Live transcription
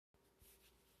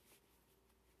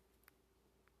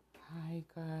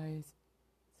Hey guys,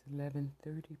 it's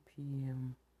 11:30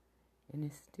 p.m. and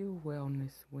it's still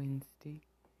Wellness Wednesday.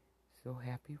 So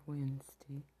happy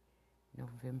Wednesday,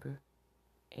 November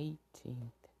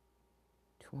 18th,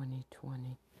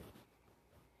 2020.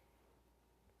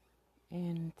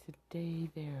 And today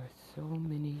there are so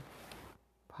many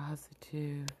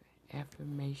positive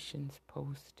affirmations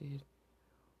posted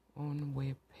on the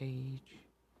webpage,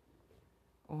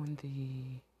 on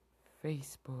the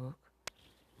Facebook.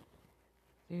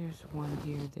 There's one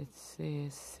here that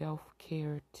says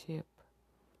self-care tip.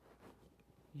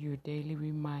 Your daily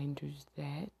reminders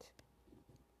that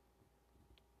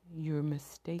your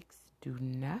mistakes do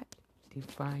not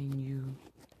define you.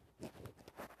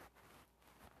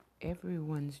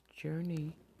 Everyone's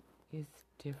journey is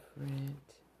different.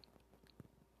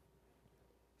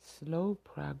 Slow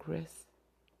progress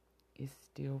is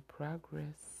still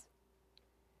progress.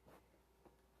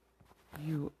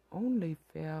 You only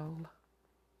fail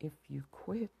if you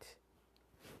quit.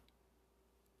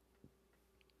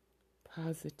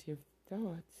 Positive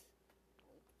thoughts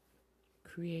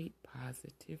create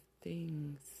positive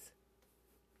things.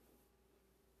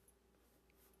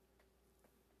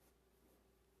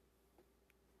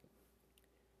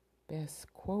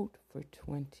 Best quote for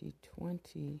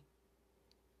 2020.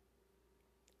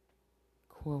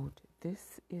 Quote,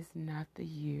 "This is not the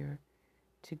year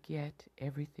to get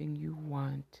everything you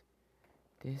want.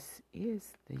 This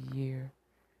is the year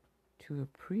to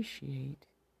appreciate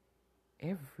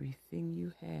everything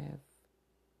you have."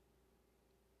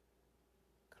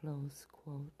 Close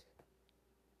quote.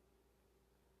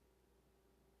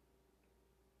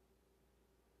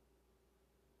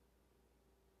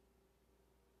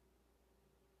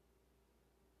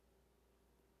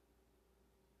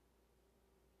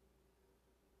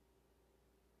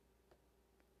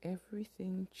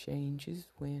 Everything changes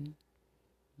when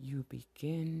you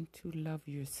begin to love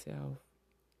yourself.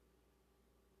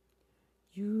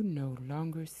 You no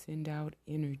longer send out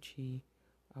energy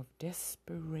of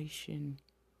desperation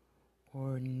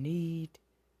or need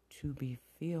to be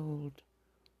filled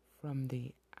from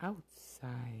the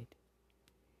outside.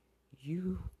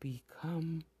 You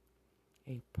become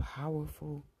a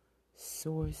powerful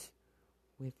source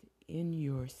within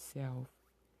yourself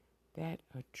that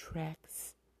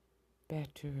attracts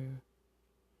better.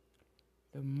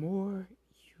 The more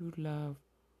you love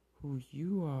who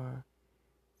you are,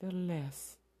 the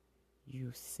less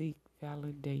you seek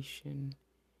validation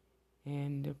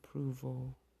and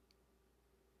approval.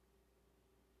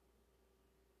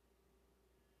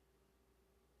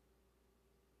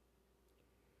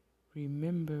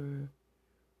 Remember,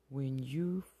 when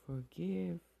you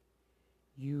forgive,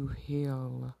 you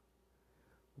heal.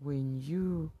 When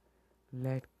you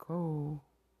let go,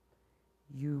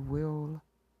 you will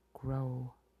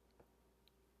grow.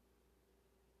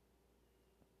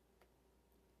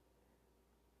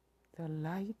 The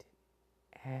light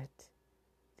at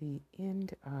the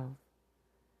end of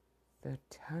the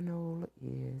tunnel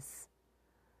is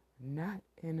not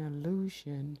an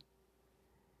illusion.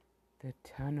 The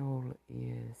tunnel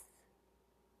is.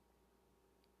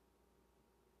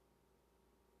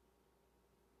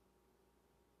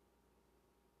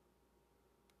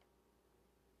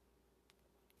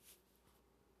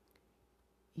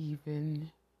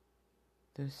 Even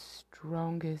the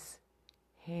strongest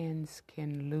hands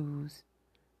can lose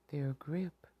their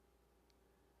grip.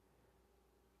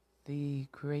 The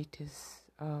greatest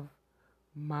of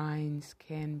minds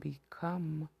can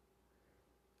become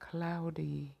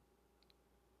cloudy,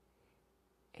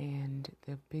 and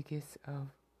the biggest of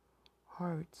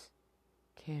hearts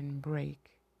can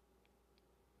break.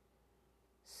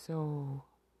 So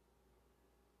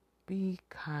be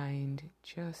kind,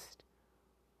 just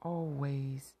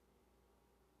always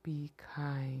be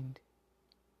kind.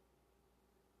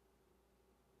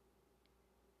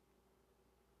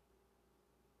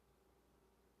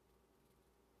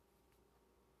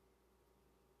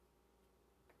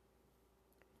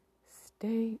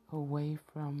 Stay away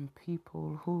from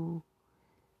people who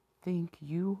think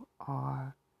you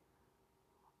are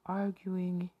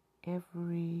arguing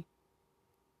every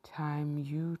time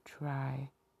you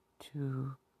try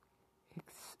to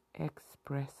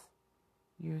express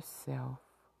yourself.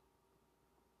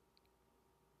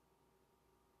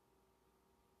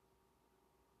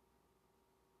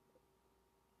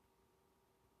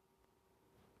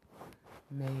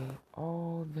 May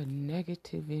all the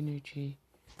negative energy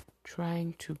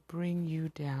trying to bring you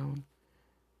down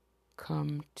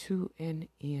come to an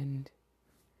end.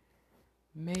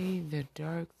 May the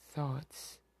dark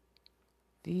thoughts,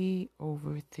 the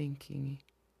overthinking,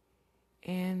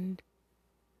 and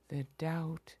the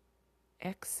doubt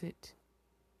exit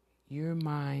your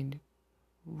mind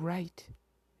right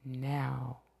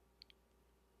now.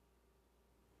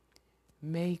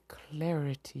 May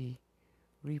clarity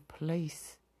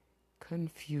replace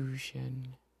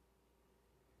confusion.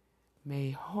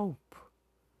 May hope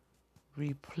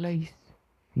replace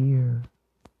fear.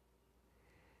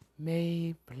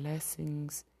 May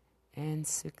blessings and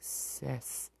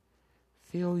success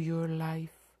fill your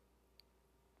life.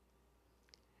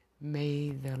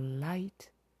 May the light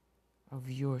of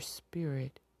your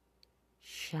spirit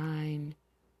shine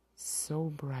so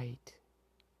bright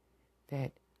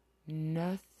that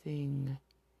nothing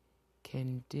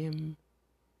can dim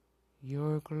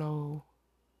your glow.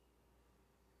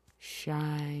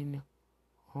 Shine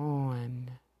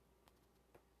on.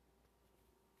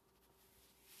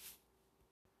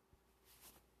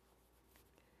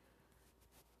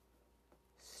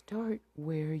 Start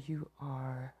where you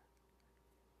are.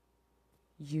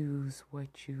 Use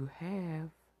what you have.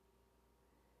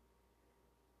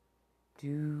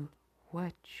 Do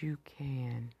what you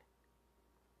can.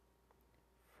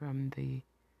 From the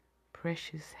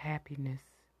Precious Happiness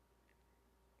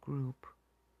group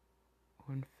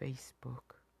on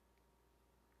Facebook.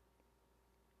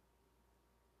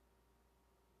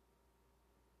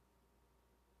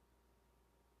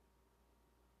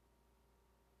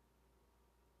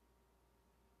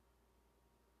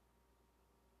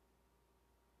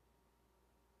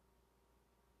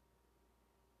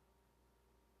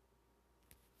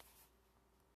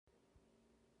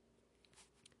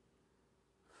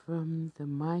 From the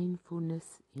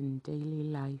Mindfulness in Daily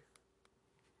Life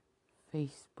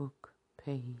Facebook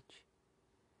page.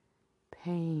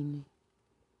 Pain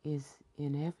is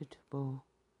inevitable.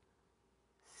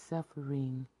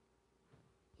 Suffering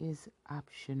is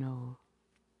optional.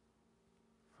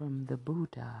 From the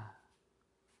Buddha.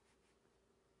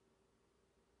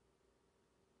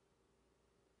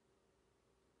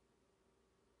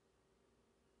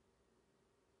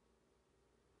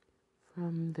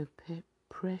 From the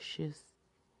Precious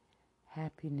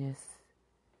Happiness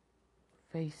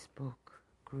Facebook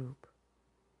group.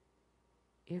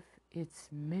 If it's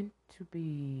meant to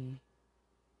be,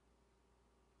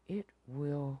 it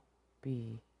will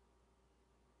be.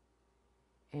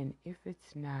 And if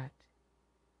it's not,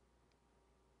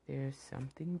 there's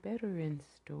something better in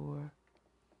store.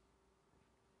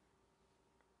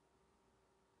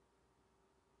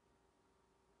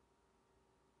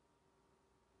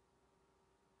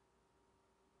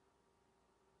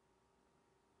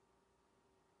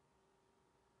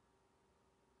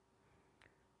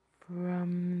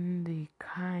 From the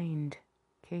Kind,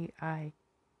 Kind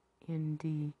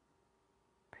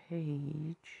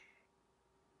page.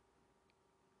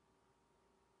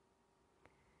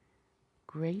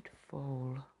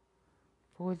 Grateful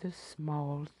for the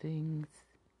small things,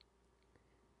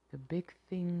 the big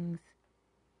things,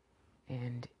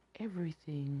 and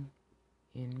everything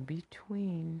in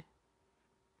between.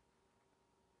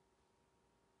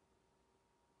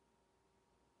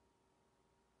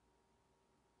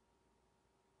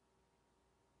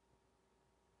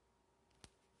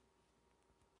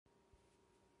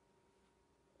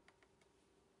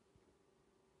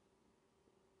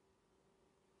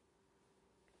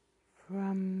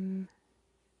 From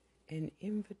an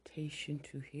invitation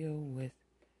to heal with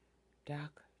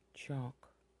Doc Chalk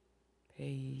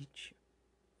page,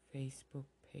 Facebook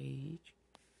page,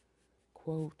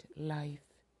 quote, life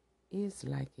is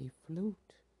like a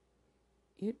flute.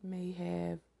 It may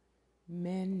have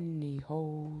many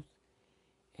holes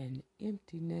and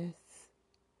emptiness,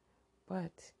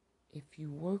 but if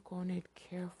you work on it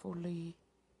carefully,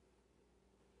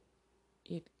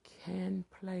 it can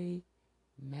play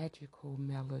magical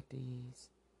melodies,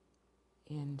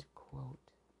 end quote.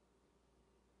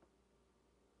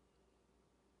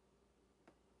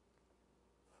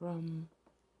 From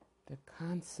the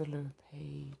Counselor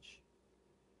page,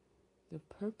 the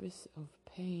purpose of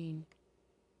pain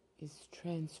is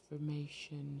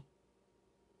transformation.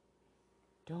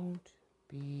 Don't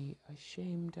be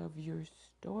ashamed of your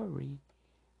story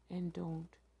and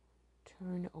don't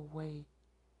turn away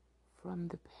from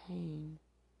the pain.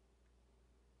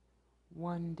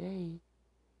 One day,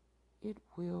 it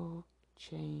will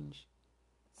change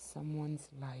someone's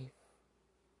life.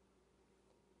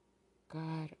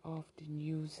 God often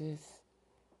uses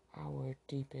our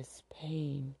deepest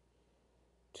pain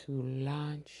to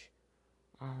launch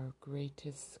our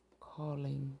greatest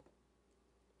calling.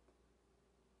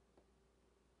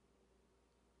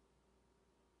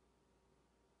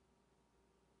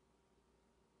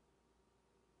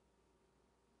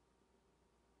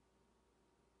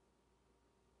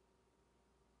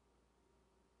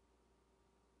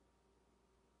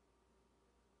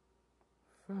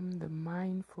 from the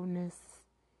Mindfulness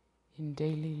in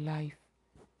Daily Life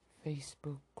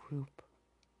Facebook group.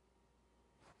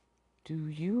 Do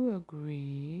you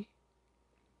agree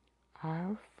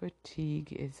our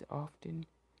fatigue is often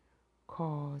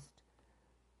caused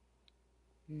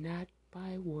not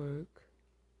by work,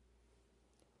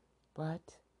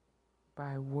 but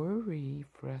by worry,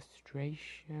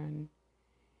 frustration,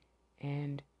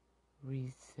 and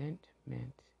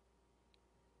resentment?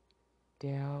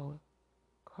 Dale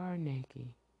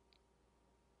Carnegie.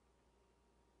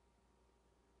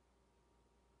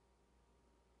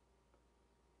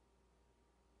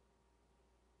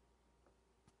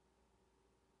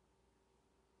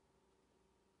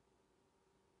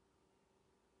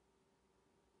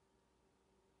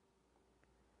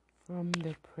 From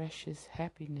the Precious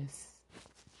Happiness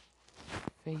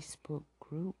Facebook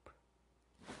group.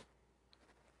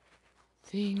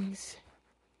 Things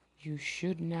you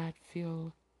should not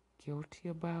feel guilty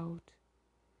about.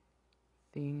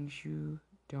 Things you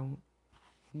don't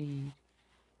need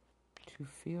to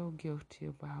feel guilty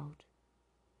about.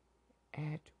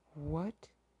 At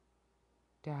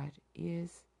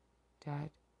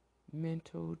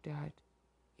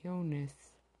what.is.mental.illness.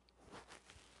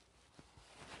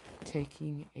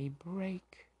 Taking a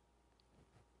break.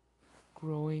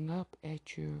 Growing up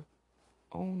at your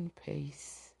own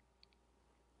pace.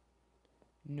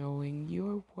 Knowing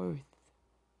your worth.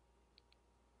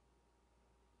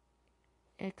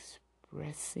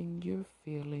 Expressing your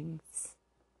feelings.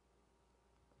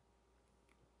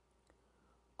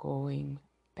 Going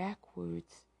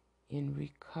backwards in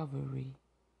recovery.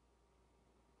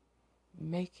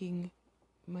 Making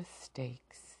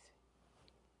mistakes.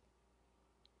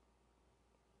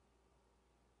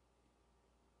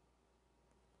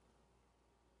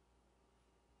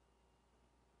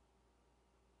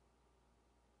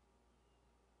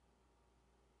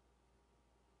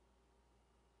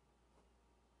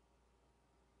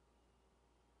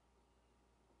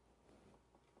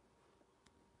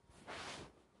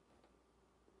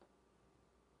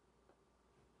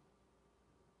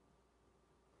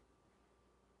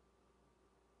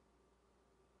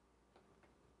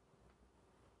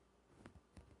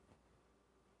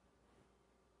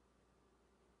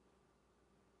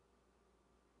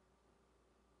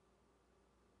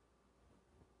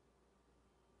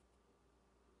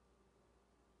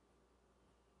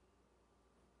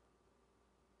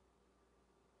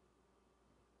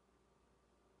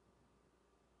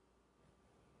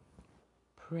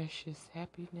 Precious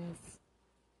Happiness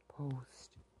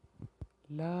post.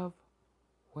 Love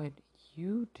what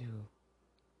you do.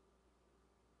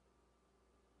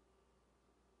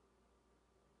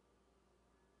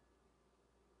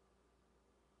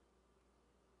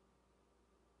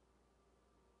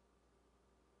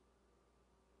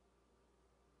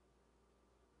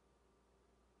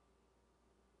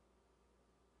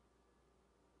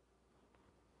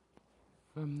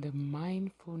 From the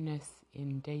Mindfulness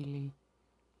in Daily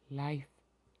Life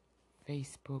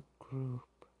Facebook group.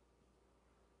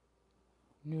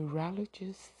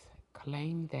 Neurologists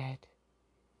claim that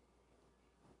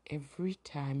every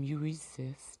time you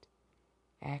resist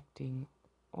acting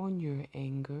on your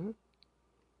anger,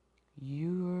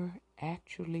 you're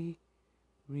actually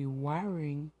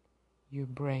rewiring your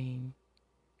brain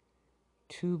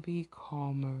to be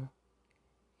calmer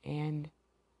and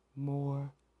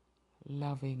more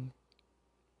loving.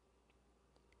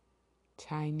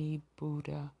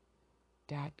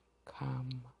 tinybuddha.com.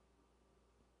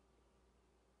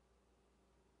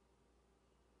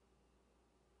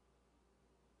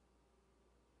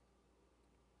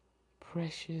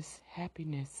 Precious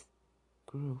Happiness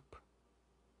group.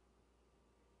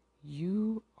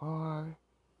 You are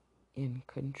in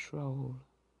control.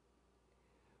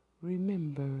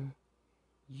 Remember,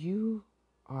 you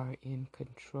are in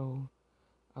control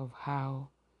of how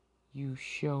you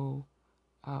show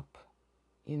up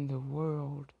in the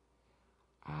world.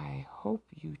 I hope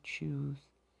you choose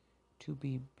to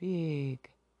be big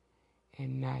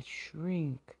and not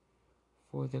shrink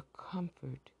for the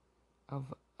comfort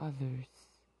of others.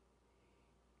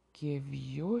 Give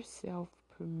yourself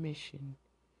permission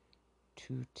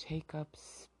to take up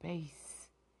space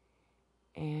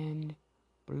and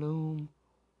bloom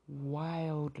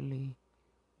wildly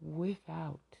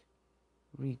without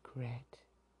regret.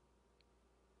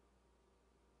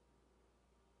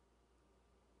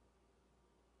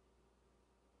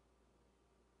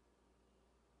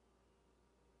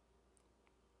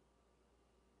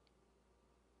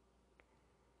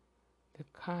 The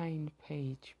Kind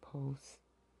Page posts,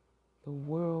 the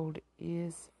world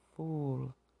is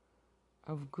full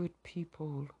of good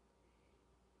people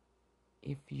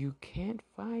If you can't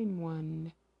find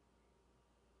one,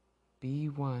 be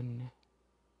one.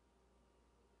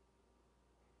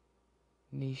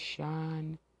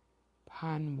 Nishan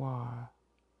Panwar.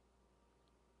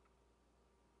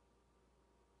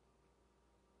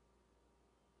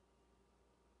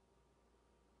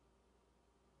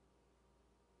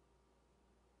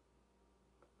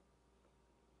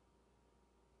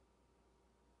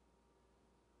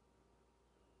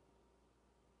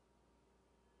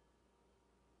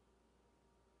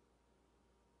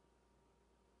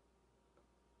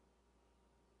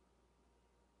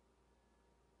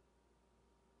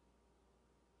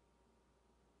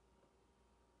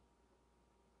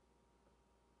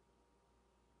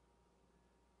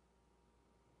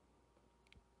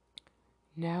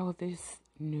 Now this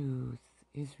news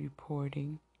is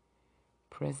reporting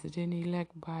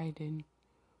President-elect Biden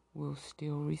will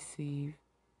still receive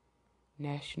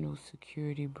national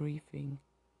security briefing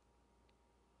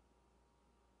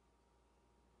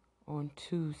on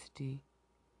Tuesday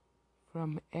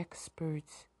from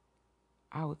experts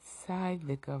outside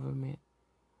the government,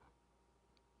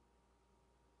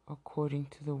 according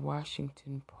to the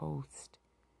Washington Post,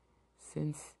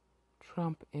 since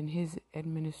Trump and his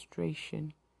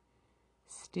administration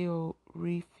still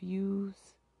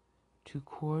refuse to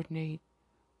coordinate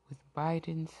with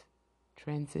Biden's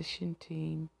transition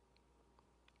team,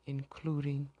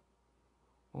 including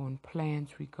on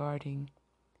plans regarding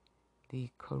the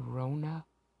coronavirus.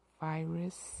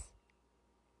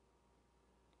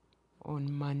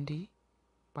 On Monday,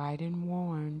 Biden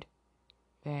warned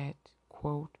that,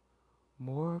 quote,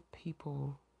 more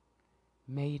people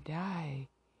may die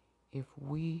if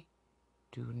we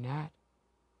do not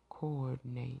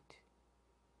coordinate,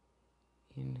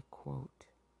 end quote.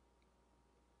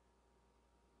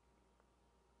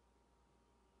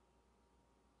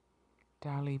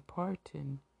 Dolly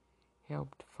Parton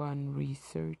helped fund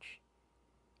research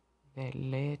that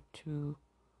led to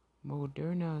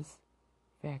Moderna's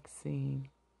vaccine.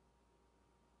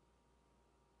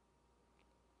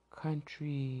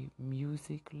 Country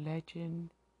music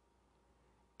legend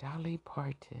Dolly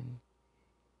Parton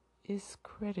is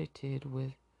credited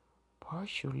with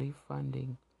partially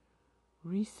funding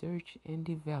research and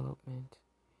development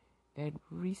that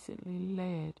recently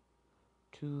led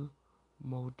to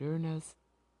Moderna's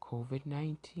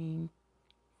COVID-19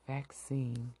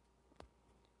 vaccine.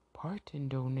 Parton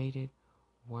donated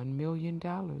 $1 million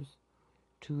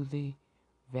to the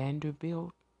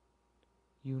Vanderbilt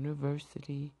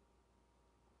University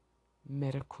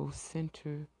Medical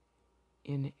Center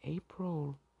in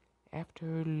April after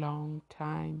her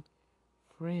longtime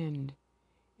friend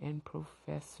and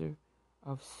professor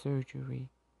of surgery,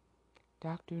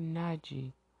 Dr.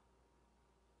 Naji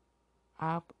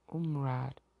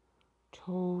Ab-Umrad,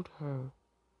 told her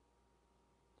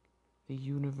the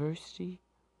university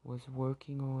was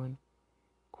working on,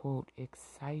 quote,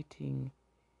 exciting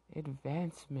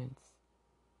advancements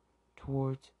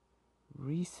towards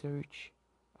research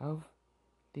of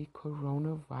the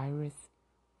coronavirus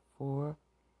for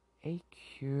a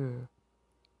cure,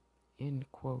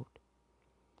 end quote.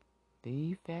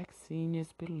 The vaccine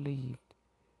is believed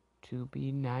to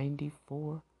be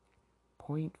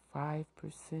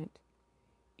 94.5%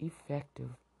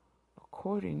 effective,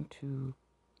 according to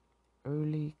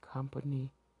early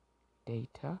company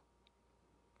data.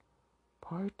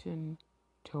 Parton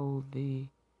told the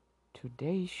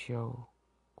Today Show,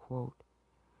 quote,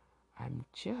 I'm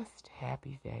just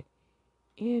happy that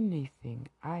anything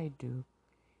I do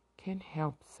can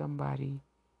help somebody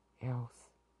else,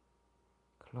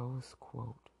 close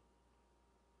quote.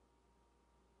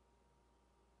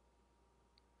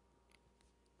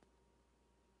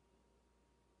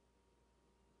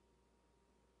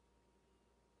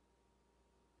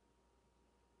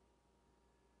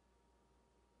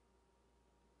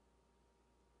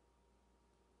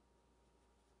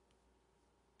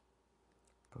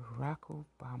 Barack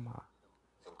Obama.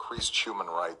 Increased human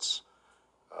rights,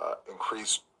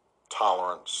 increased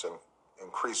tolerance, and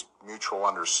increased mutual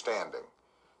understanding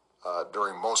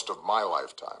during most of my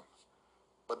lifetime.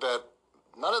 But that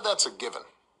none of that's a given.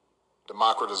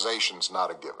 Democratization's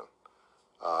not a given.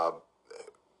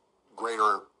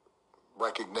 Greater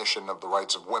recognition of the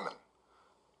rights of women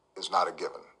is not a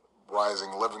given.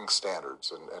 Rising living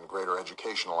standards and greater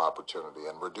educational opportunity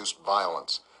and reduced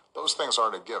violence, those things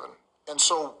aren't a given. And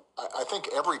so I think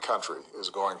every country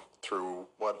is going through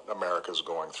what America is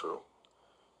going through,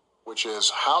 which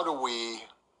is how do we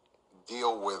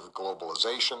deal with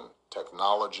globalization,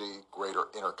 technology, greater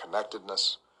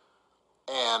interconnectedness,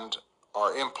 and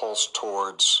our impulse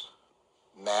towards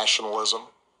nationalism,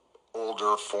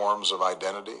 older forms of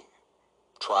identity,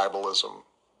 tribalism,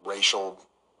 racial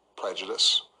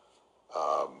prejudice,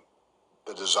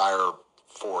 the desire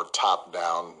for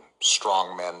top-down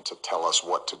strong men to tell us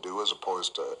what to do as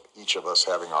opposed to each of us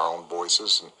having our own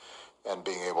voices and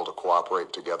being able to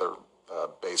cooperate together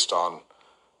based on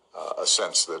a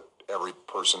sense that every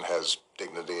person has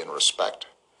dignity and respect.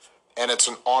 And it's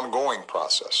an ongoing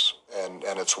process, and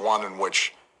it's one in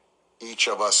which each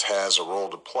of us has a role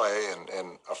to play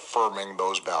in affirming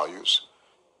those values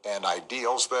and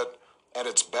ideals that, at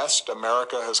its best,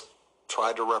 America has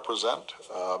tried to represent.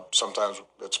 Sometimes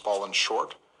it's fallen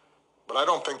short, but I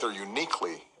don't think they're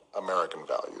uniquely American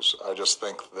values. I just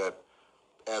think that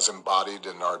as embodied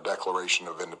in our Declaration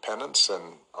of Independence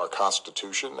and our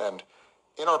Constitution and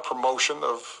in our promotion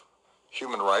of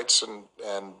human rights and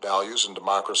values and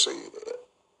democracy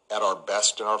at our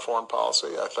best in our foreign policy,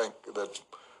 I think that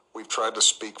we've tried to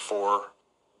speak for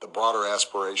the broader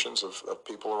aspirations of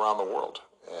people around the world.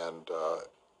 And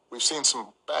we've seen some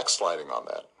backsliding on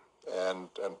that.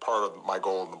 And part of my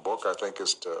goal in the book, I think,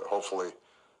 is to hopefully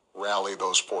rally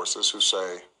those forces who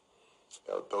say,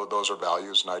 those are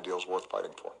values and ideals worth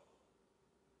fighting for.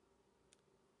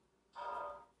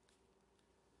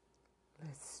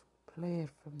 Let's play it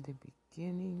from the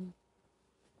beginning.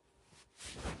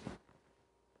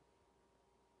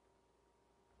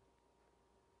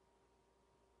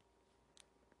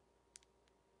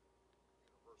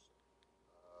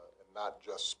 And not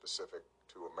just specific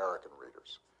to American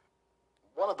readers.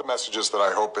 One of the messages that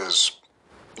I hope is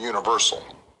universal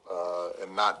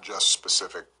and not just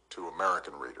specific to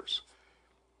American readers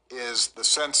is the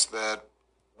sense that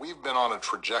we've been on a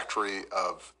trajectory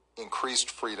of increased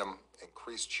freedom,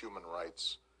 increased human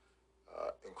rights,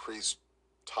 increased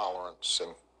tolerance,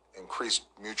 and increased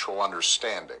mutual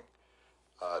understanding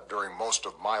during most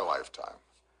of my lifetime.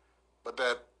 But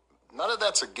that none of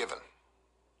that's a given.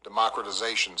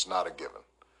 Democratization's not a given.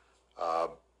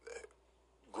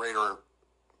 Greater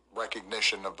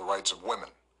recognition of the rights of women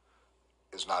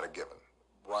is not a given.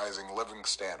 Rising living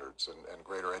standards and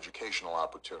greater educational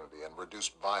opportunity and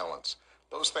reduced violence,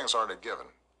 those things aren't a given.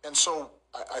 And so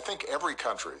I think every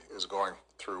country is going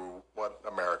through what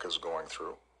America's going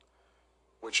through,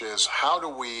 which is how do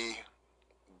we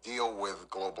deal with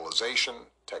globalization,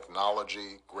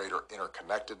 technology, greater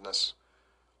interconnectedness,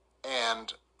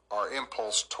 and our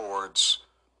impulse towards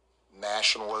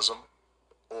nationalism,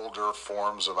 older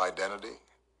forms of identity,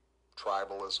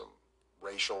 tribalism,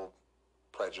 racial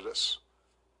prejudice,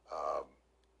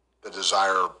 the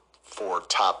desire for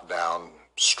top-down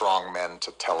strong men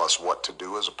to tell us what to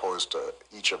do as opposed to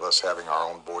each of us having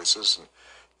our own voices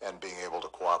and being able to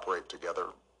cooperate together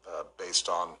based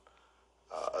on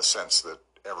a sense that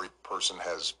every person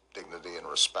has dignity and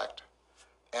respect.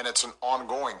 And it's an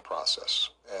ongoing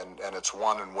process, and it's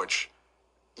one in which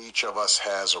each of us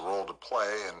has a role to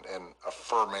play in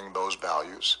affirming those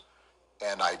values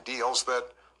and ideals that,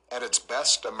 at its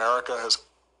best, America has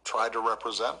tried to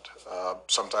represent.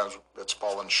 Sometimes it's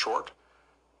fallen short,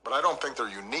 but I don't think they're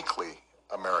uniquely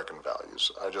American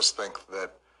values. I just think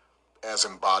that as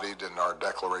embodied in our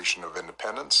Declaration of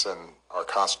Independence and our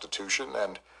Constitution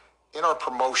and in our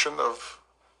promotion of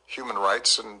human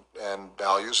rights and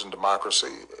values and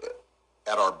democracy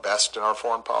at our best in our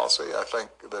foreign policy, I think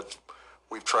that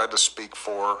we've tried to speak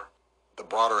for the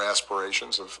broader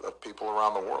aspirations of people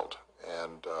around the world.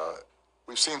 And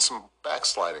we've seen some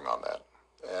backsliding on that.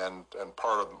 And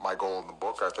part of my goal in the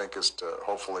book, I think, is to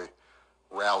hopefully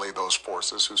rally those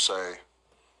forces who say,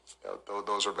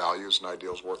 those are values and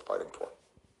ideals worth fighting for.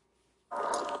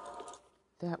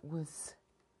 That was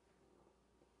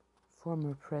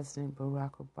former President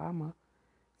Barack Obama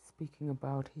speaking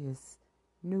about his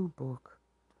new book,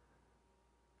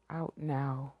 out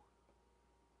now,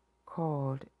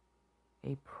 called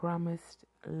A Promised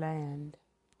Land.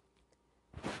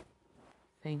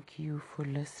 Thank you for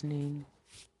listening.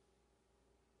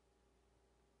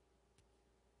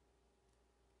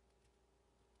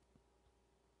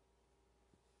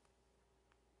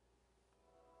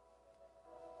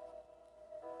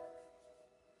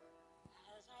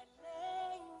 As I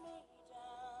lay me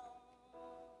down,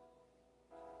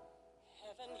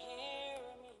 heaven hear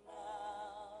me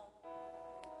now.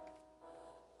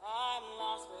 I'm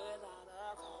lost without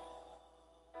a cause.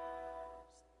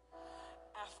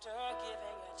 After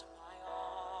giving it my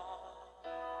all,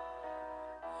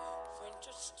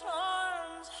 winter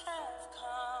storms have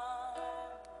come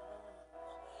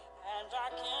and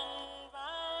darkened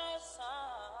my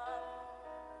sun.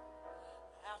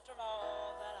 After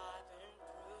all that I've been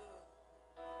through,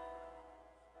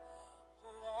 who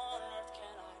on earth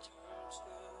can I turn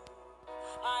to?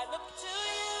 I look to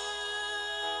you.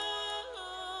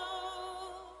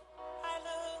 I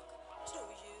look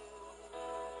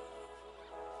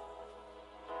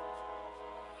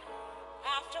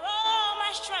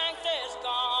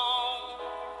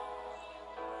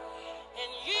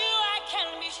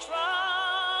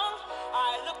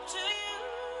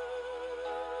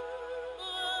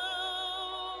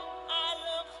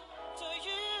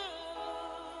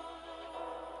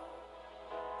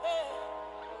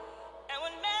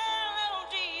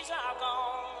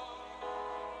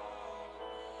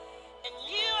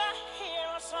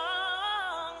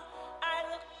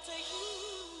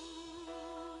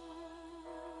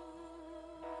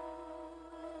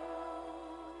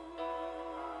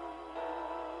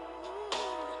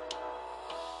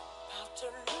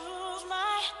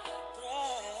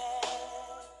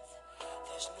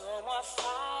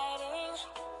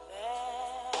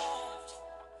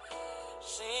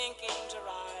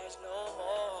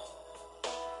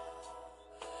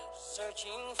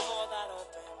searching for that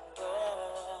open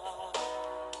door.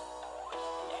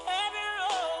 Every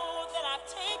road that I've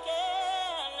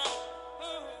taken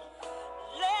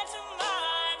led to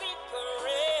my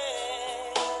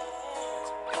regret,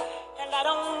 and I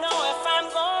don't know if I'm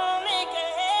gonna make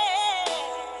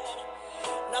it.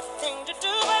 Nothing to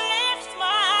do but lift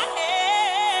my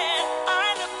head.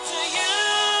 I look to you.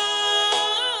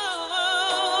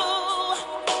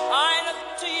 I look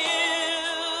to you.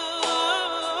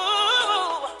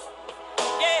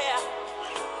 Yeah.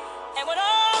 And when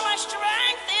all my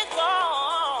strength is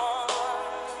gone,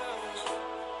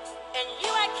 and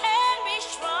you I can be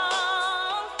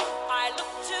strong, I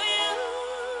look to you.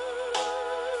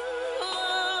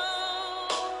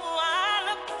 I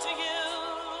look to you.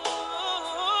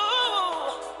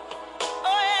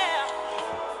 Oh yeah.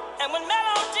 And when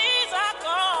melodies are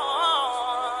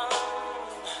gone,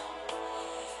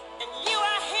 and you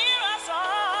I hear a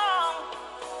song,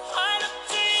 I look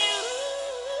to you.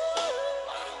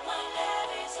 My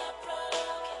levees are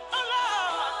broken. Oh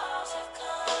Lord, walls have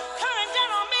come coming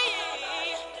down on me.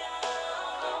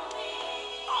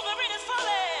 All the rain is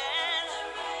falling. The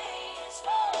rain is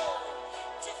falling.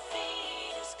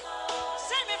 Defeat is calling.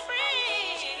 Set me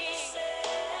free.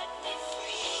 Set me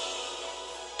free.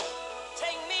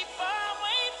 Take me far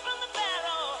away from the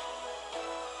battle.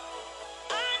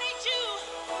 I need you.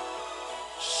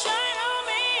 Shine on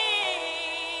me.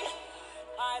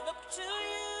 I look to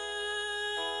you.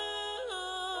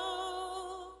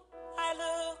 I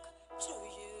look to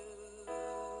you.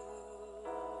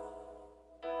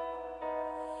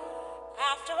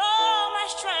 After all my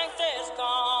strength is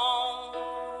gone,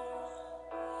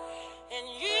 in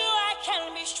you I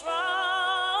can be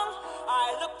strong.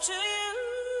 I look to you.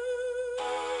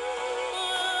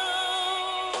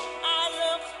 I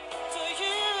look to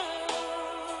you.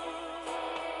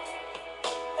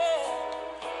 Yeah.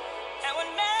 And when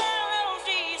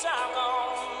melodies are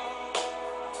gone,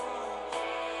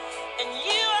 and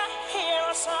you hear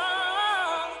a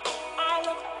song, I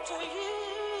look to you.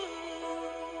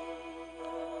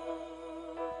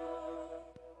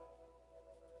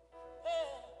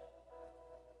 Yeah.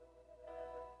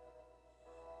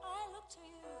 I look to you.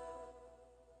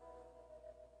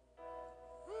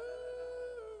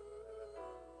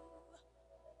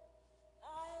 I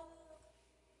look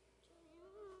to you.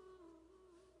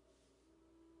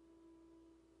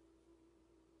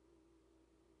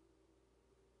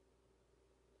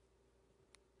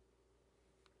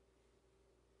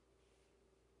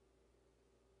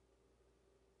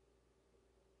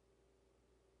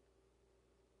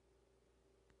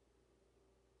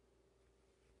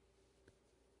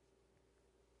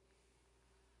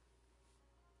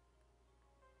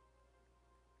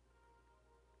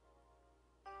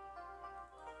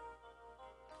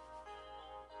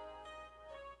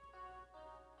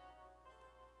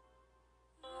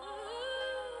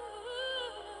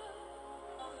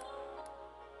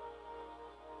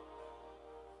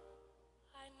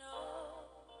 I know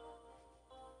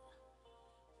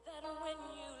that when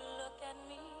you look at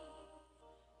me,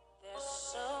 there's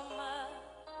so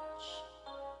much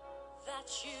that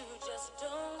you just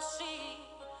don't see.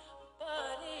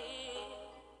 But if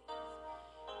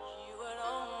you would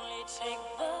only take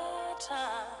the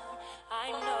time,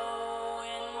 I know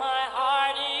in my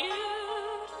heart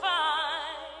you'd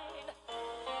find.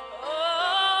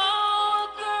 Oh,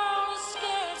 girl is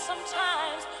scared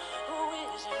sometimes, who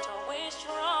isn't always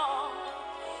strong.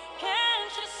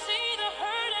 Can't you see the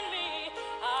hurt in me?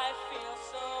 I feel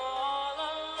so all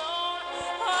alone.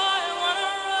 I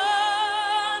wanna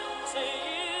run to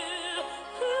you.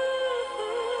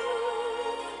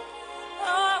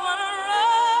 I wanna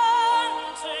run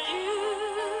to you.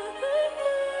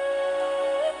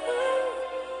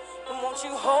 Won't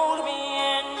you hold me